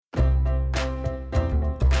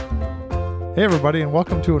Hey everybody, and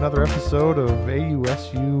welcome to another episode of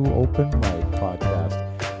AUSU Open Mic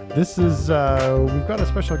Podcast. This is, we've got a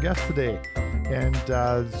special guest today, and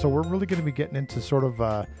so we're really going to be getting into sort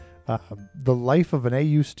of the life of an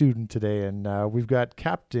AU student today, and we've got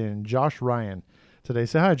Captain Josh Ryan today.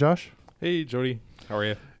 Say hi, Josh. Hey, Jody. How are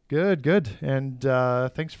you? Good, and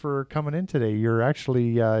thanks for coming in today. You're actually,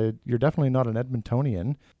 you're definitely not an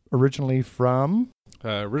Edmontonian. Originally from?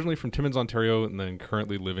 Originally from Timmins, Ontario, and then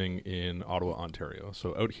currently living in Ottawa, Ontario.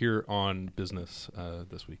 So out here on business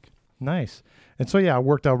this week. Nice. And so, yeah, it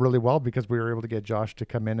worked out really well because we were able to get Josh to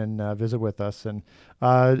come in and visit with us. And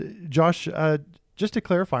Josh, just to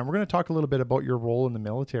clarify, we're going to talk a little bit about your role in the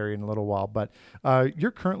military in a little while, but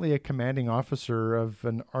you're currently a commanding officer of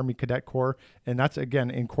an Army Cadet Corps, and that's,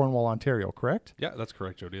 again, in Cornwall, Ontario, correct? Yeah, that's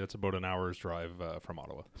correct, Jody. That's about an hour's drive from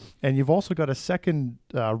Ottawa. And you've also got a second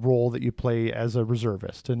role that you play as a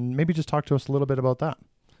reservist, and maybe just talk to us a little bit about that.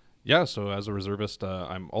 Yeah, so as a reservist,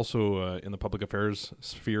 I'm also in the public affairs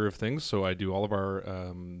sphere of things, so I do all of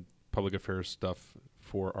our public affairs stuff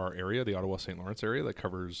for our area, the Ottawa-St. Lawrence area, that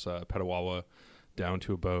covers Petawawa down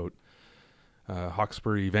to about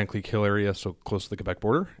Hawkesbury, Vankleek Hill area, so close to the Quebec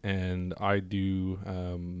border. And I do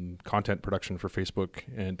content production for Facebook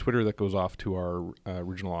and Twitter that goes off to our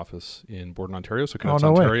regional office in Borden, Ontario. So Cadets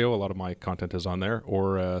Ontario, a lot of my content is on there,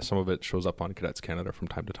 or some of it shows up on Cadets Canada from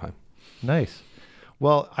time to time. Nice.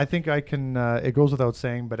 Well, I think I can, it goes without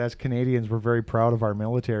saying, but as Canadians, we're very proud of our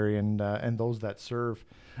military and those that serve.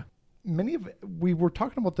 We were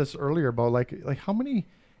talking about this earlier about like how many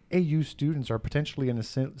AU students are potentially in a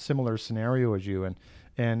similar scenario as you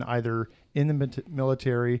and either in the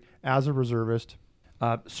military as a reservist,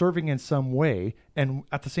 serving in some way, and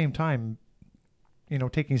at the same time,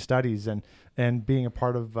 taking studies and being a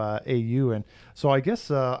part of AU. And so I guess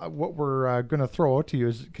what we're going to throw out to you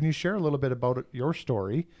is, can you share a little bit about your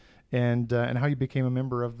story and how you became a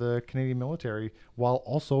member of the Canadian military while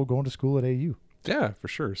also going to school at AU? Yeah, for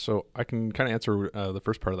sure. So I can kind of answer the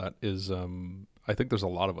first part of that is I think there's a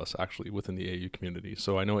lot of us actually within the AU community.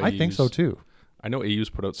 So I know I think so too. I know AU's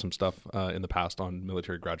put out some stuff in the past on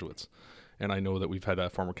military graduates. And I know that we've had a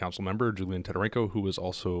former council member, Julian Tedorenko, who was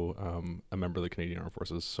also a member of the Canadian Armed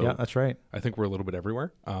Forces. So yeah, that's right. I think we're a little bit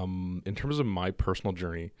everywhere. In terms of my personal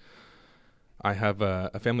journey, I have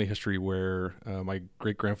a family history where my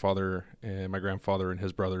great-grandfather and my grandfather and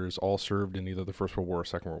his brothers all served in either the First World War or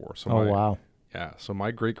Second World War. So wow. Yeah, so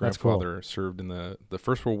my great-grandfather served in the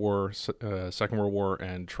First World War, Second World War,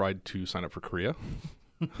 and tried to sign up for Korea,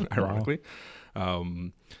 ironically.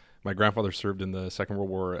 My grandfather served in the Second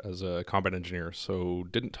World War as a combat engineer, so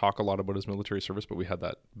didn't talk a lot about his military service, but we had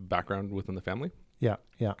that background within the family. Yeah.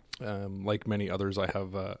 Like many others, I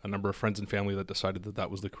have a number of friends and family that decided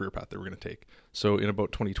that was the career path they were going to take. So in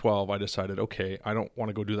about 2012, I decided, okay, I don't want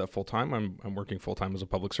to go do that full time. I'm working full time as a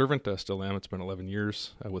public servant. I still am. It's been 11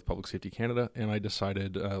 years with Public Safety Canada, and I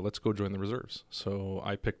decided let's go join the reserves. So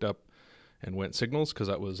I picked up and went signals because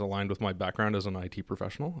that was aligned with my background as an IT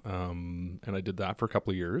professional, and I did that for a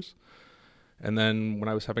couple of years. And then when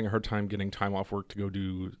I was having a hard time getting time off work to go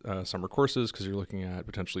do summer courses, because you're looking at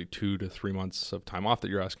potentially 2 to 3 months of time off that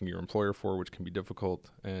you're asking your employer for, which can be difficult.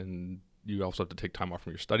 And you also have to take time off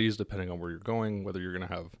from your studies, depending on where you're going, whether you're going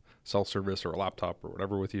to have cell service or a laptop or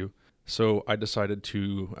whatever with you. So I decided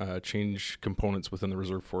to change components within the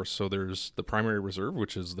reserve force. So there's the primary reserve,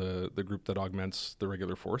 which is the group that augments the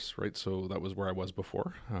regular force, right? So that was where I was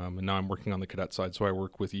before. And now I'm working on the cadet side. So I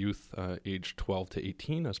work with youth aged 12 to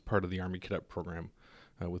 18 as part of the Army Cadet program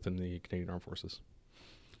within the Canadian Armed Forces.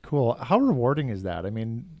 Cool. How rewarding is that? I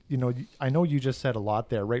mean, I know you just said a lot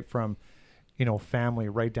there, right from, family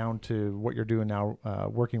right down to what you're doing now,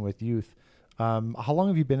 working with youth. How long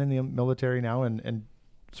have you been in the military now and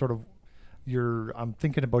sort of I'm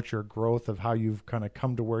thinking about your growth of how you've kind of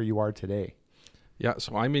come to where you are today. Yeah,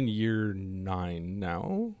 so I'm in year 9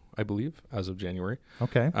 now, I believe, as of January.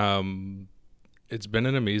 Okay. It's been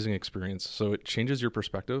an amazing experience. So it changes your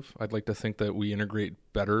perspective. I'd like to think that we integrate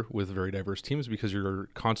better with very diverse teams because you're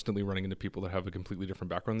constantly running into people that have a completely different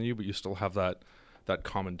background than you, but you still have that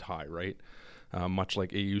common tie, right? Much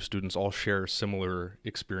like AU students all share similar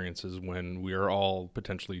experiences when we are all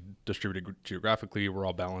potentially distributed geographically, we're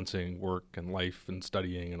all balancing work and life and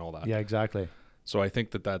studying and all that. Yeah, exactly. So I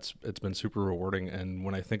think it's been super rewarding. And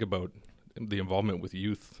when I think about the involvement with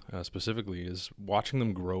youth specifically is watching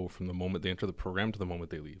them grow from the moment they enter the program to the moment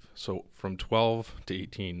they leave. So from 12 to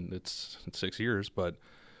 18, it's 6 years, but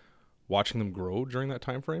watching them grow during that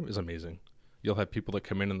time frame is amazing. You'll have people that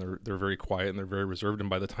come in and they're very quiet and they're very reserved, and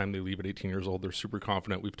by the time they leave at 18 years old, they're super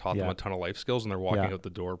confident. We've taught them a ton of life skills, and they're walking out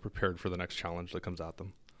the door prepared for the next challenge that comes at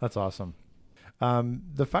them. That's awesome.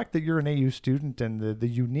 The fact that you're an AU student and the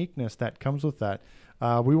uniqueness that comes with that,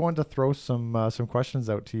 we wanted to throw some questions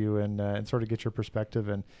out to you and sort of get your perspective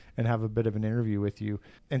and have a bit of an interview with you.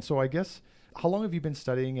 And so I guess, how long have you been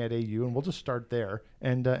studying at AU? And we'll just start there.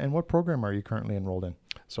 And what program are you currently enrolled in?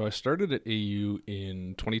 So I started at AU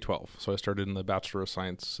in 2012. So I started in the Bachelor of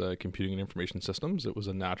Science, Computing and Information Systems. It was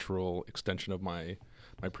a natural extension of my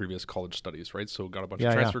previous college studies, right? So got a bunch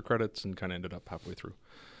of transfer credits and kind of ended up halfway through.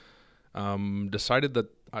 Decided that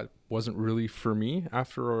I wasn't really for me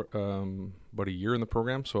after about a year in the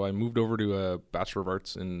program. So I moved over to a Bachelor of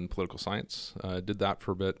Arts in Political Science. Did that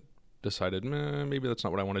for a bit. Decided maybe that's not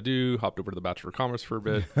what I want to do. Hopped over to the Bachelor of Commerce for a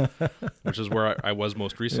bit, which is where I was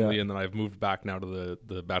most recently. And then I've moved back now to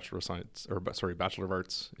the Bachelor of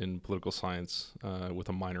Arts in Political Science with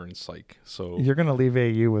a minor in Psych. So you're going to leave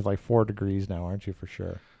AU with like 4 degrees now, aren't you, for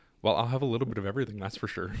sure? Well, I'll have a little bit of everything, that's for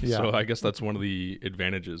sure. Yeah. So I guess that's one of the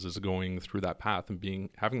advantages, is going through that path and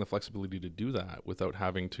having the flexibility to do that without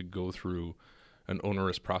having to go through an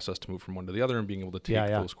onerous process to move from one to the other, and being able to take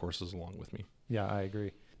those courses along with me. Yeah, I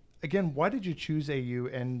agree. Again, why did you choose AU?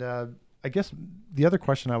 And I guess the other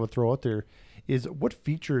question I would throw out there is, what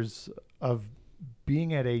features of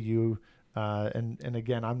being at AU, and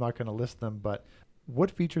again, I'm not going to list them, but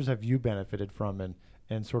what features have you benefited from,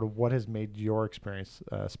 and sort of what has made your experience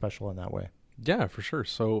special in that way? Yeah, for sure.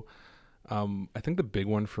 So I think the big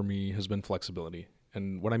one for me has been flexibility.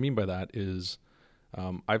 And what I mean by that is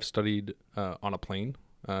I've studied on a plane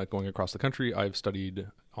going across the country. I've studied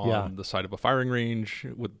on the side of a firing range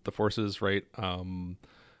with the forces, right?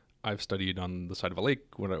 I've studied on the side of a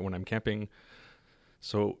lake when I'm camping.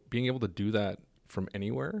 So being able to do that from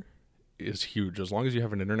anywhere is huge. As long as you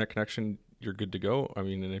have an internet connection, you're good to go. I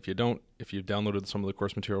mean, and if you don't, if you've downloaded some of the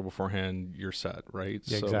course material beforehand, you're set, right?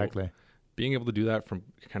 Yeah, so exactly. Being able to do that from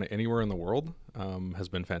kind of anywhere in the world has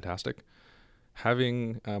been fantastic.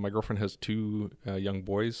 Having my girlfriend has 2 young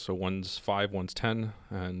boys, so one's 5, one's 10,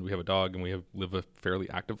 and we have a dog, and we live a fairly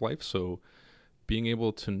active life. So being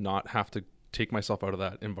able to not have to take myself out of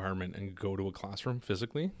that environment and go to a classroom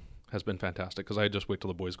physically has been fantastic, because I just wait till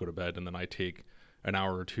the boys go to bed, and then I take an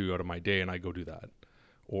hour or 2 out of my day and I go do that.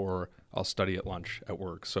 Or I'll study at lunch at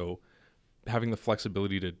work. So having the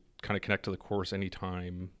flexibility to kind of connect to the course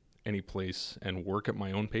anytime, any place, and work at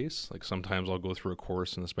my own pace. Like sometimes I'll go through a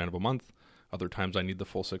course in the span of a month. Other times I need the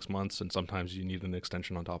full 6 months, and sometimes you need an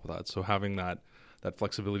extension on top of that. So having that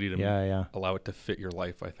flexibility to allow it to fit your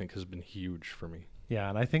life, I think, has been huge for me. Yeah,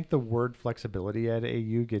 and I think the word flexibility at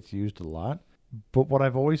AU gets used a lot. But what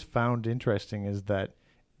I've always found interesting is that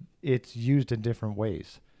it's used in different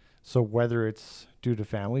ways. So whether it's due to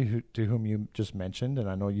family to whom you just mentioned, and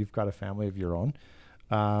I know you've got a family of your own,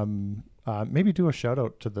 maybe do a shout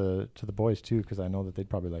out to the boys too, because I know that they'd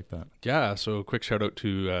probably like that. Yeah, so a quick shout out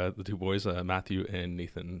to the 2 boys, Matthew and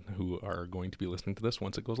Nathan, who are going to be listening to this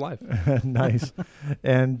once it goes live. Nice.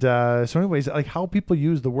 And so anyways, like how people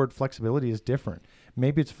use the word flexibility is different.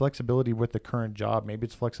 Maybe it's flexibility with the current job. Maybe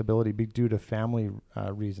it's flexibility due to family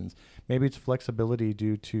reasons. Maybe it's flexibility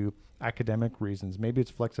due to academic reasons. Maybe it's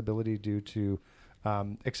flexibility due to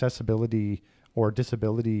accessibility or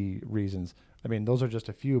disability reasons. I mean, those are just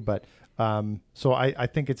a few, but so I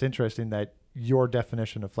think it's interesting that your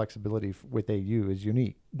definition of flexibility with AU is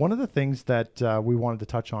unique. One of the things that we wanted to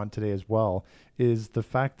touch on today as well is the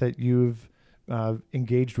fact that you've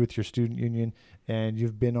engaged with your student union and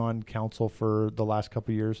you've been on council for the last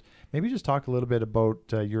couple of years. Maybe just talk a little bit about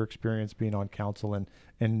your experience being on council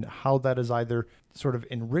and how that has either sort of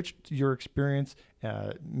enriched your experience,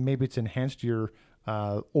 maybe it's enhanced your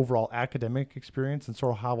overall academic experience, and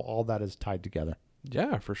sort of how all that is tied together.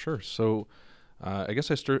 Yeah, for sure. So I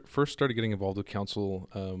guess I first started getting involved with council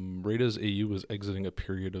right as AU was exiting a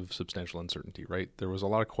period of substantial uncertainty, right? There was a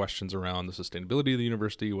lot of questions around the sustainability of the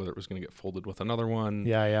university, whether it was going to get folded with another one.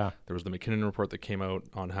 Yeah. There was the McKinnon report that came out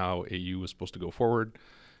on how AU was supposed to go forward.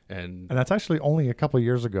 And that's actually only a couple of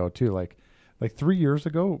years ago too. Like 3 years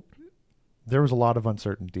ago, there was a lot of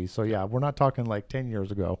uncertainty. So yeah, we're not talking like 10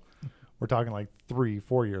 years ago. We're talking like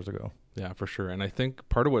 3-4 years ago. Yeah, for sure. And I think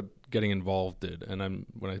part of what getting involved did, and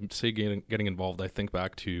when I say getting involved, I think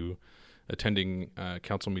back to attending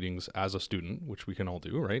council meetings as a student, which we can all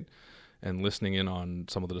do, right? And listening in on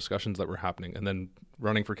some of the discussions that were happening, and then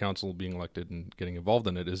running for council, being elected, and getting involved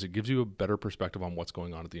in it, is it gives you a better perspective on what's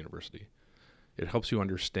going on at the university. It helps you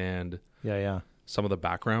understand some of the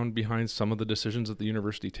background behind some of the decisions that the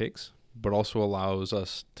university takes, but also allows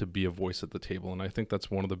us to be a voice at the table. And I think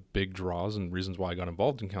that's one of the big draws and reasons why I got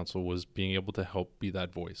involved in council, was being able to help be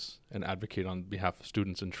that voice and advocate on behalf of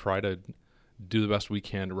students and try to do the best we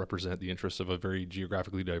can to represent the interests of a very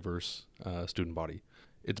geographically diverse student body.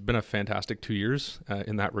 It's been a fantastic 2 years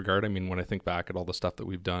in that regard. I mean, when I think back at all the stuff that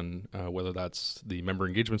we've done, whether that's the member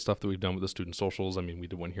engagement stuff that we've done with the student socials. I mean, we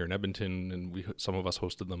did one here in Edmonton, and some of us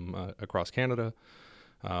hosted them across Canada.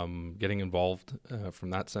 Getting involved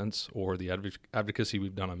from that sense, or the advocacy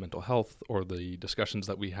we've done on mental health, or the discussions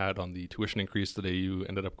that we had on the tuition increase that AU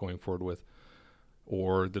ended up going forward with,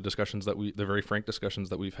 or the discussions the very frank discussions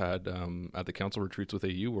that we've had at the council retreats with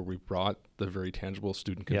AU, where we brought the very tangible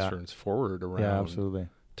student concerns forward around absolutely.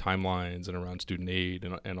 timelines and around student aid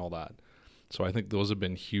and all that. So I think those have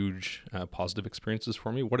been huge positive experiences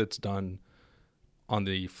for me. What it's done on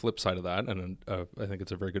the flip side of that, and I think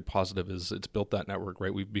it's a very good positive, is it's built that network,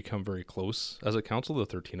 right? We've become very close as a council, the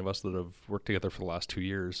 13 of us that have worked together for the last 2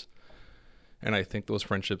 years. And I think those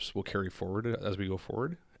friendships will carry forward as we go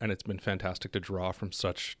forward. And it's been fantastic to draw from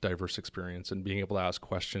such diverse experience and being able to ask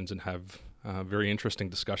questions and have very interesting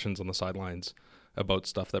discussions on the sidelines about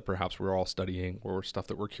stuff that perhaps we're all studying, or stuff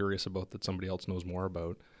that we're curious about that somebody else knows more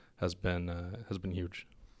about has been huge.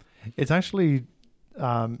 It's actually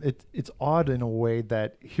it's odd in a way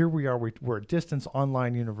that here we are, we're a distance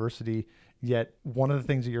online university, yet one of the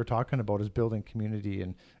things that you're talking about is building community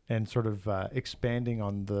and sort of expanding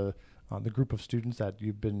on the group of students that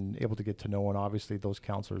you've been able to get to know. And obviously those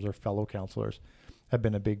counselors or fellow counselors have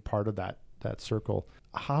been a big part of that circle.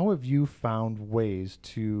 How have you found ways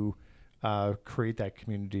to create that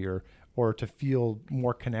community or to feel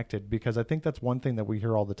more connected? Because I think that's one thing that we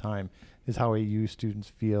hear all the time is how AU students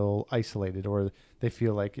feel isolated, or they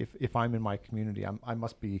feel like if I'm in my community, I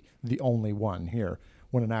must be the only one here,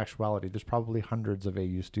 when in actuality, there's probably hundreds of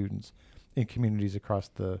AU students in communities across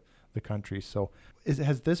the country. So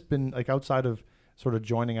has this been, like, outside of sort of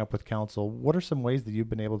joining up with council, what are some ways that you've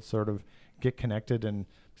been able to sort of get connected and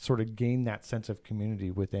sort of gain that sense of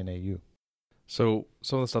community within AU? So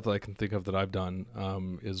some of the stuff that I can think of that I've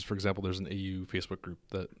done is, for example, there's an AU Facebook group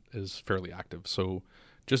that is fairly active. So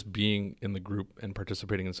just being in the group and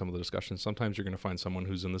participating in some of the discussions, sometimes you're going to find someone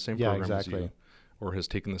who's in the same program as you, or has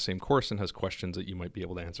taken the same course and has questions that you might be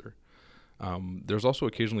able to answer. There's also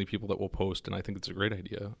occasionally people that will post, and I think it's a great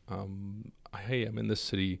idea. Hey, I'm in this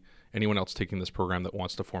city. Anyone else taking this program that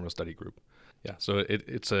wants to form a study group? Yeah, so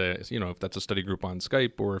it's a, you know, if that's a study group on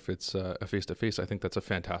Skype or if it's a face-to-face, I think that's a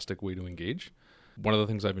fantastic way to engage. One of the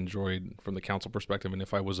things I've enjoyed from the council perspective, and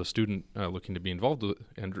if I was a student looking to be involved with,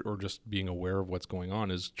 or just being aware of what's going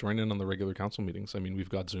on, is join in on the regular council meetings. I mean, we've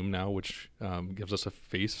got Zoom now, which gives us a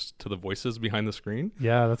face to the voices behind the screen.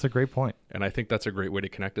 Yeah, that's a great point. And I think that's a great way to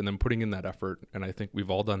connect, and then putting in that effort. And I think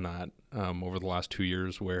we've all done that over the last 2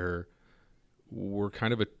 years, where we're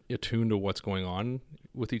kind of attuned to what's going on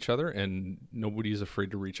with each other, and nobody's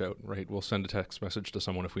afraid to reach out, right? We'll send a text message to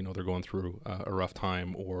someone if we know they're going through a rough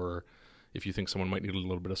time, or if you think someone might need a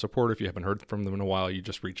little bit of support. If you haven't heard from them in a while, you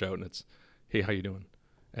just reach out and it's, hey, how you doing?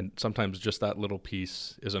 And sometimes just that little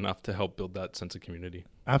piece is enough to help build that sense of community.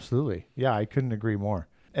 Absolutely. Yeah, I couldn't agree more.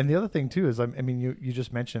 And the other thing too is, I mean, you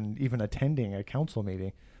just mentioned even attending a council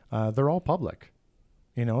meeting. They're all public.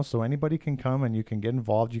 You know, so anybody can come and you can get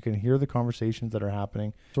involved. You can hear the conversations that are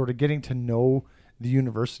happening, sort of getting to know the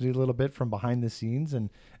university a little bit from behind the scenes and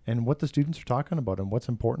what the students are talking about and what's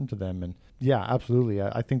important to them. And yeah, absolutely.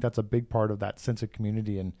 I think that's a big part of that sense of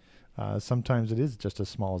community. And sometimes it is just as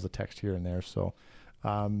small as a text here and there. So,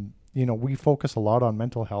 you know, we focus a lot on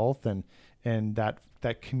mental health and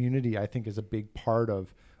that community, I think, is a big part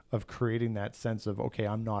of creating that sense of, okay,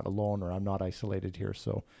 I'm not alone or I'm not isolated here.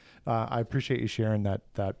 So I appreciate you sharing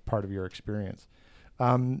that part of your experience.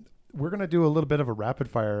 We're going to do a little bit of a rapid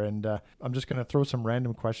fire, and I'm just going to throw some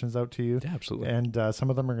random questions out to you. Yeah, absolutely. And some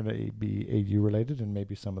of them are going to be AU related and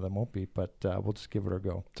maybe some of them won't be, but we'll just give it a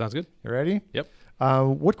go. Sounds good. You ready? Yep.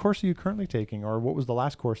 What course are you currently taking, or what was the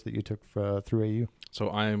last course that you took through AU? So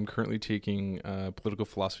I am currently taking political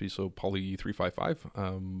philosophy, so Poly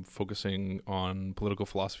 355, focusing on political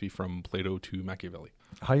philosophy from Plato to Machiavelli.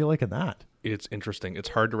 How are you liking that? It's interesting. It's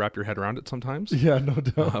hard to wrap your head around it sometimes. Yeah, no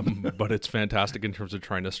doubt. But it's fantastic in terms of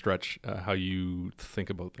trying to stretch how you think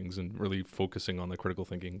about things and really focusing on the critical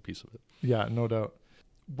thinking piece of it. Yeah, no doubt.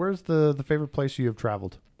 Where's the favorite place you have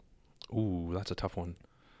traveled? Ooh, that's a tough one.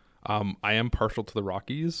 I am partial to the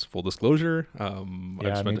Rockies, full disclosure.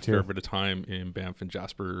 I've spent a fair bit of time in Banff and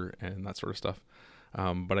Jasper and that sort of stuff.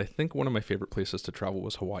 But I think one of my favorite places to travel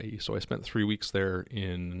was Hawaii. So I spent 3 weeks there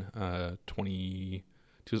in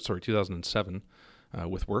 2007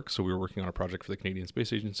 with work. So we were working on a project for the Canadian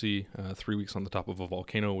Space Agency, 3 weeks on the top of a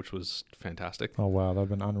volcano, which was fantastic. Oh, wow. That'd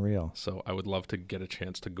been unreal. So I would love to get a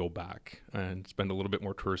chance to go back and spend a little bit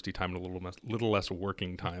more touristy time and a little less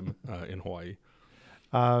working time in Hawaii.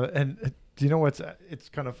 And do you know it's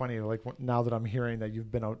kind of funny, like now that I'm hearing that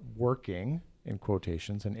you've been out working, in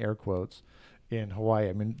quotations and air quotes, in Hawaii.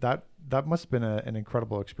 I mean, that must have been an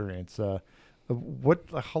incredible experience. How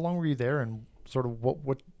long were you there, and sort of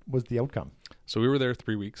what was the outcome? So we were there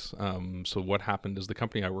 3 weeks. So what happened is the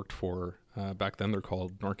company I worked for back then, they're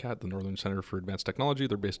called NORCAT, the Northern Center for Advanced Technology.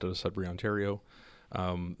 They're based out of Sudbury, Ontario.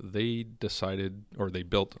 They decided, or they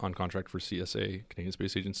built on contract for CSA, Canadian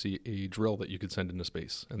Space Agency, a drill that you could send into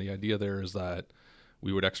space. And the idea there is that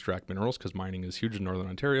we would extract minerals, because mining is huge in Northern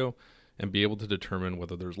Ontario, and be able to determine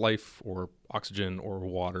whether there's life or oxygen or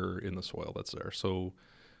water in the soil that's there. So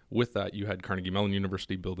with that, you had Carnegie Mellon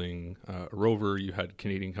University building a rover. You had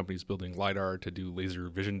Canadian companies building LiDAR to do laser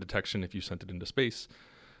vision detection if you sent it into space.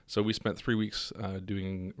 So we spent 3 weeks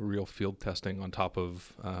doing real field testing on top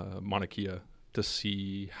of Mauna Kea to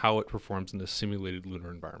see how it performs in a simulated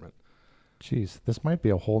lunar environment. Jeez, this might be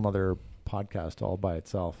a whole nother podcast all by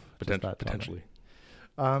itself. Potentially.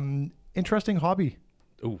 Interesting hobby.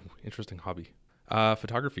 Oh, interesting hobby.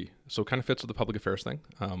 Photography. So kind of fits with the public affairs thing.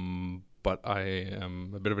 But I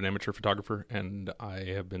am a bit of an amateur photographer, and I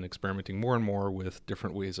have been experimenting more and more with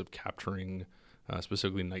different ways of capturing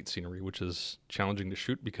specifically night scenery, which is challenging to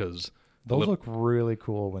shoot because those look really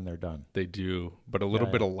cool when they're done. They do, but a little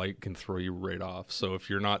bit of light can throw you right off. So if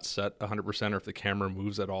you're not set 100%, or if the camera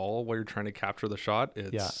moves at all while you're trying to capture the shot,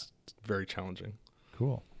 it's very challenging.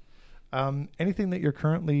 Cool. Anything that you're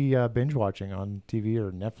currently binge watching on TV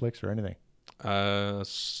or Netflix or anything?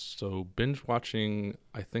 So binge watching,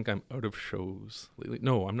 I think I'm out of shows lately.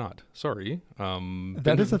 No, I'm not. Sorry.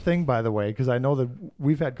 That is a thing, by the way, because I know that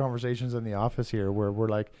we've had conversations in the office here where we're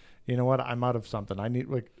like, you know what, I'm out of something. I need,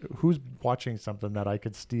 like, who's watching something that I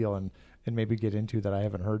could steal and maybe get into that I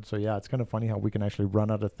haven't heard. So yeah, it's kind of funny how we can actually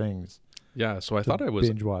run out of things. Yeah, so I thought I was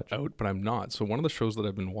binge watch out, but I'm not. So one of the shows that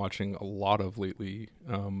I've been watching a lot of lately,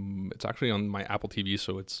 it's actually on my Apple TV,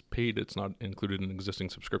 so it's paid. It's not included in an existing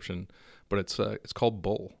subscription, but it's called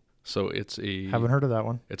Bull. So it's haven't heard of that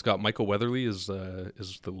one. It's got Michael Weatherly is the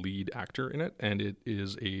lead actor in it, and it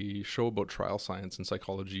is a show about trial science and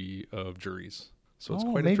psychology of juries. So it's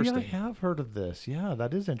quite interesting. Maybe I have heard of this. Yeah,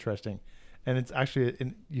 that is interesting, and it's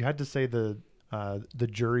actually you had to say the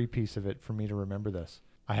jury piece of it for me to remember this.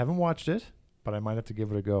 I haven't watched it, but I might have to give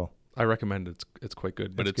it a go. I recommend it. It's quite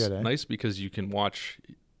good. But it's good, nice because you can watch.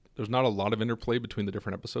 There's not a lot of interplay between the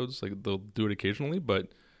different episodes. Like, they'll do it occasionally, but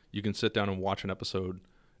you can sit down and watch an episode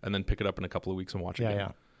and then pick it up in a couple of weeks and watch it again.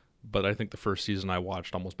 Yeah. But I think the first season I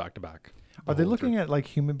watched almost back to back. Are they looking at like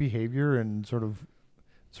human behavior and sort of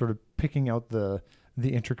picking out the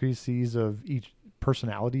intricacies of each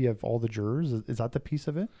personality of all the jurors? Is that the piece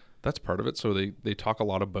of it? That's part of it. So they talk a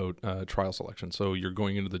lot about trial selection. So you're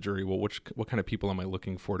going into the jury. Well, what kind of people am I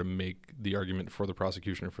looking for to make the argument for the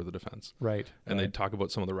prosecution or for the defense? Right. And they talk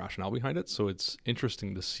about some of the rationale behind it. So it's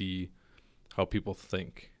interesting to see how people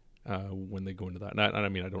think when they go into that. And I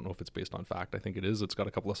mean, I don't know if it's based on fact. I think it is. It's got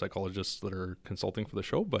a couple of psychologists that are consulting for the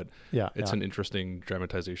show, but it's an interesting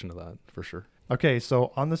dramatization of that for sure. Okay,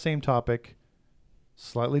 so on the same topic,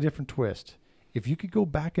 slightly different twist. If you could go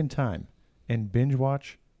back in time and binge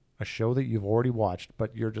watch a show that you've already watched,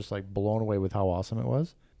 but you're just like blown away with how awesome it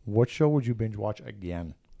was, what show would you binge watch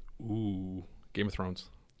again? Ooh, Game of Thrones.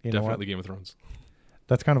 Definitely Game of Thrones.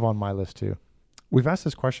 That's kind of on my list too. We've asked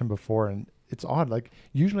this question before, and it's odd. Like,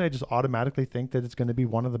 usually I just automatically think that it's going to be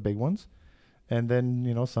one of the big ones, and then,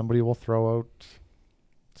 you know, somebody will throw out.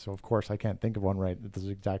 So of course I can't think of one right at this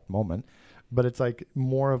exact moment, but it's like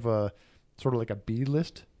more of a sort of like a B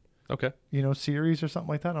list. Okay. You know, series or something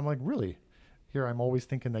like that. I'm like, really? Here, I'm always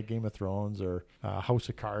thinking that Game of Thrones or House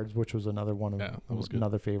of Cards, which was another one of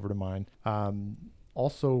another favorite of mine.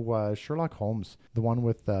 Also, Sherlock Holmes, the one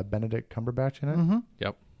with Benedict Cumberbatch in it. Mm-hmm.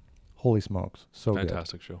 Yep. Holy smokes, so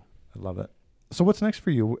fantastic show. I love it. So what's next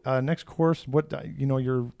for you? Next course? What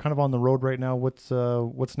you're kind of on the road right now.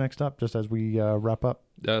 What's next up? Just as we wrap up.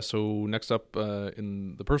 So next up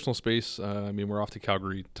in the personal space, I mean, we're off to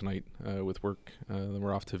Calgary tonight with work. Then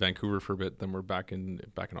we're off to Vancouver for a bit. Then we're back in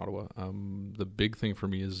Ottawa. The big thing for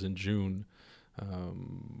me is in June.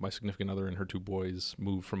 My significant other and her two boys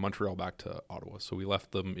moved from Montreal back to Ottawa. So we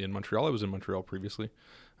left them in Montreal. I was in Montreal previously,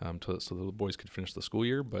 so the boys could finish the school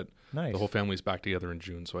year. But the whole family's back together in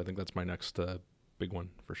June. So I think that's my next big one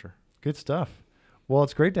for sure. Good stuff. Well,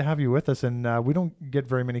 it's great to have you with us. And we don't get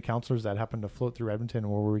very many counselors that happen to float through Edmonton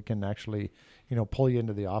where we can actually, pull you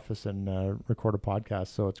into the office and record a podcast.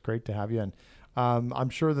 So it's great to have you. And I'm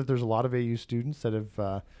sure that there's a lot of AU students that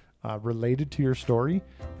have related to your story,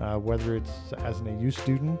 whether it's as an AU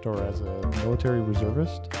student or as a military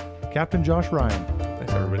reservist. Captain Josh Ryan.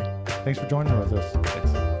 Thanks, everybody. Thanks for joining with us.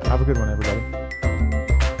 Thanks. Have a good one, everybody.